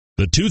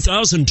The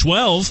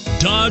 2012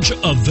 Dodge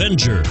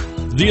Avenger.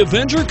 The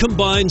Avenger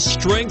combines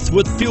strength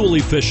with fuel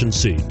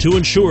efficiency to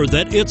ensure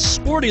that its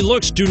sporty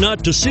looks do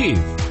not deceive.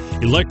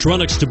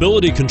 Electronic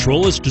stability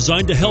control is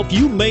designed to help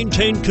you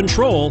maintain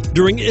control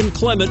during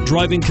inclement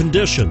driving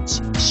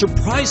conditions.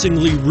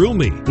 Surprisingly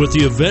roomy, with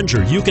the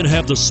Avenger you can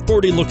have the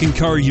sporty-looking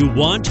car you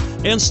want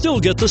and still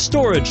get the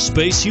storage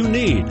space you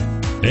need.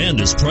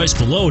 And is priced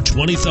below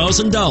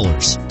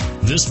 $20,000.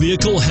 This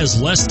vehicle has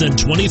less than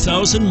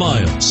 20,000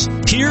 miles.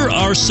 Here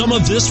are some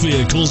of this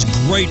vehicle's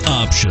great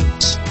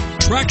options: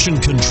 traction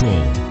control,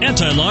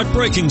 anti-lock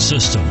braking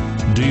system,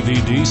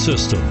 DVD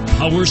system,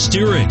 power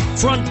steering,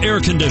 front air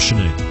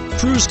conditioning,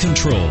 cruise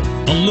control,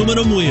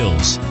 aluminum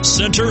wheels,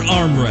 center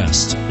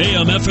armrest,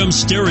 AM/FM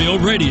stereo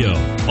radio,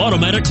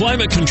 automatic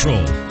climate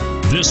control.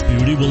 This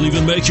beauty will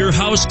even make your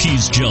house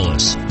keys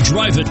jealous.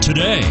 Drive it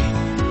today.